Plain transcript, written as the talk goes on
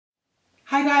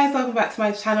Hi guys, welcome back to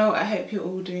my channel. I hope you're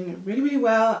all doing really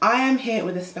well. I am here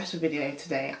with a special video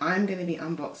today. I'm going to be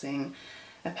unboxing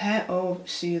a pair of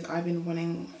shoes I've been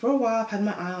wanting for a while. I've had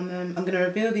my eye on them. I'm going to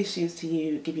reveal these shoes to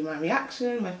you, give you my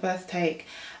reaction, my first take,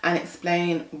 and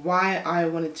explain why I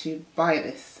wanted to buy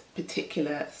this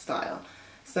particular style.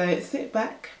 So sit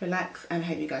back, relax, and I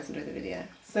hope you guys enjoy the video.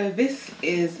 So this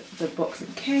is the box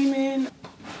it came in.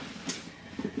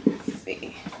 Let's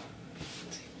see.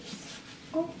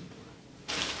 Oh.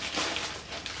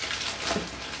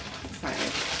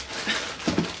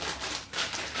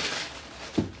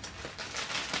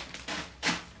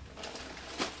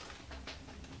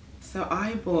 So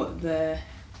I bought the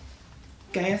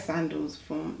Gaia sandals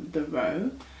from the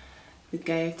Row, the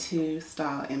Gaia 2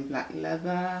 style in black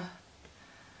leather,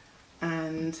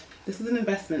 and this is an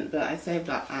investment, but I saved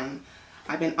up and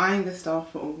I've been eyeing this style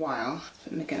for a while.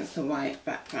 Put them against the white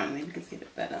background, maybe you can see a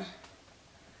bit better.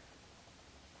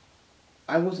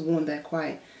 I was warned it's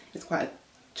quite a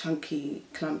chunky,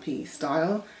 clumpy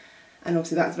style, and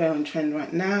obviously that's very on trend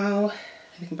right now.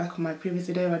 Looking back on my previous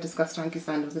video where I discussed chunky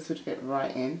sandals, this would fit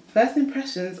right in. First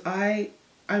impressions, I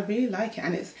really like it,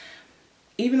 and it's,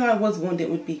 even though I was warned it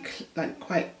would be like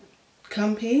quite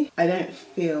clumpy, I don't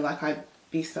feel like I'd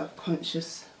be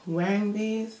self-conscious wearing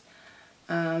these.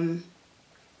 They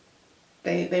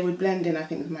would blend in, I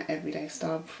think, with my everyday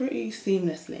style pretty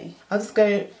seamlessly. I'll just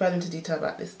go further into detail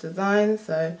about this design.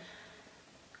 So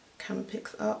camera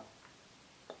picks up.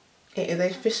 It is a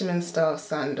fisherman style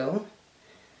sandal,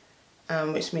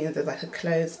 which means there's like a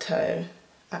closed toe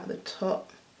at the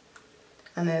top,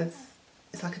 and it's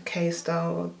like a K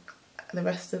style the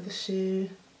rest of the shoe.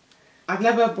 I've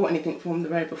never bought anything from the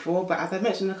Row before, but as I've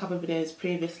mentioned in a couple of videos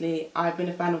previously, I've been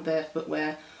a fan of their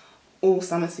footwear all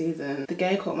summer season. The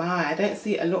Gaia caught my eye. I don't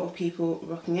see a lot of people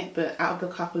rocking it, but out of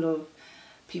the couple of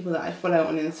people that I follow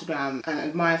on Instagram and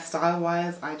admire style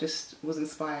wise, I just was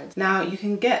inspired. Now you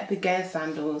can get the Gaia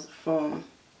sandals from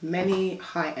many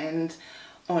high-end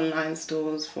online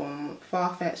stores, from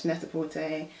Farfetch,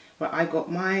 Net-a-Porter, where I got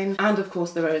mine, and of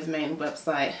course the Row's main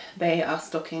website. They are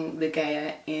stocking the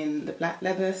Gaia in the black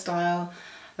leather style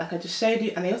like I just showed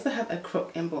you, and they also have a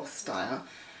croc embossed style.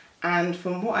 And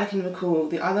from what I can recall,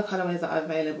 the other colourways that are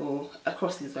available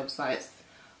across these websites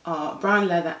are brown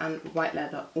leather and white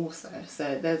leather also.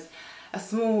 So there's a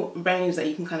small range that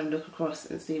you can kind of look across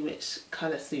and see which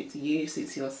colour suits you,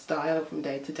 suits your style from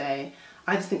day to day.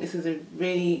 I just think this is a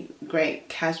really great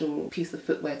casual piece of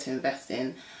footwear to invest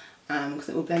in, because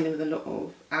it will blend in with a lot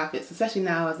of outfits, especially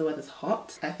now as the weather's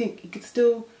hot. I think you could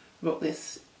still rock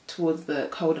this towards the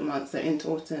colder months, so into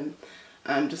autumn.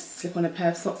 Just slip on a pair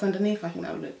of socks underneath. I think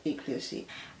that would look equally as chic.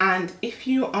 And if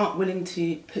you aren't willing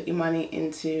to put your money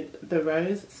into the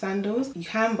Row's sandals, you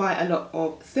can buy a lot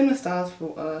of similar styles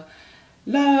for a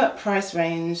lower price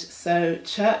range. So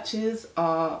Churches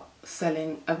are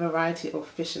selling a variety of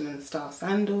fisherman style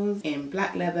sandals in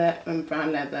black leather and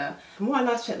brown leather. From what I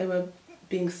last checked, they were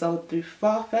being sold through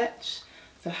Farfetch,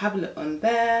 so have a look on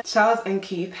there. Charles and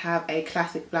Keith have a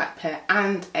classic black pair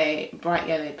and a bright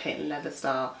yellow patent leather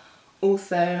style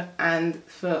also, and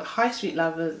for high street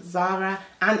lovers, Zara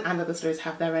and other stores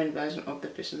have their own version of the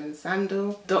fisherman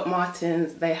sandal. Doc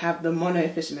Martens, they have the mono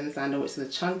fisherman sandal, which is a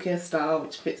chunkier style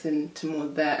which fits into more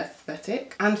their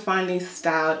aesthetic, and finally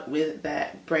styled with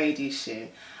their Brady shoe.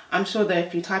 I'm sure that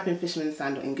if you type in fisherman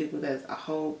sandal in Google, there's a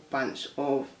whole bunch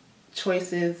of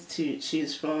choices to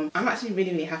choose from. I'm actually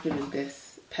really happy with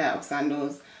this pair of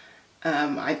sandals.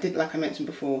 I did, like I mentioned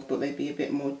before, thought they'd be a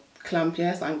bit more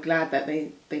clumpier, so I'm glad that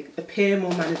they appear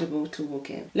more manageable to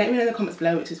walk in. Let me know in the comments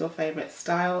below which is your favourite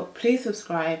style. Please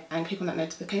subscribe and click on that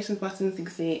notifications button so you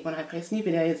can see when I post new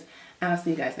videos, and I'll see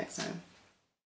you guys next time.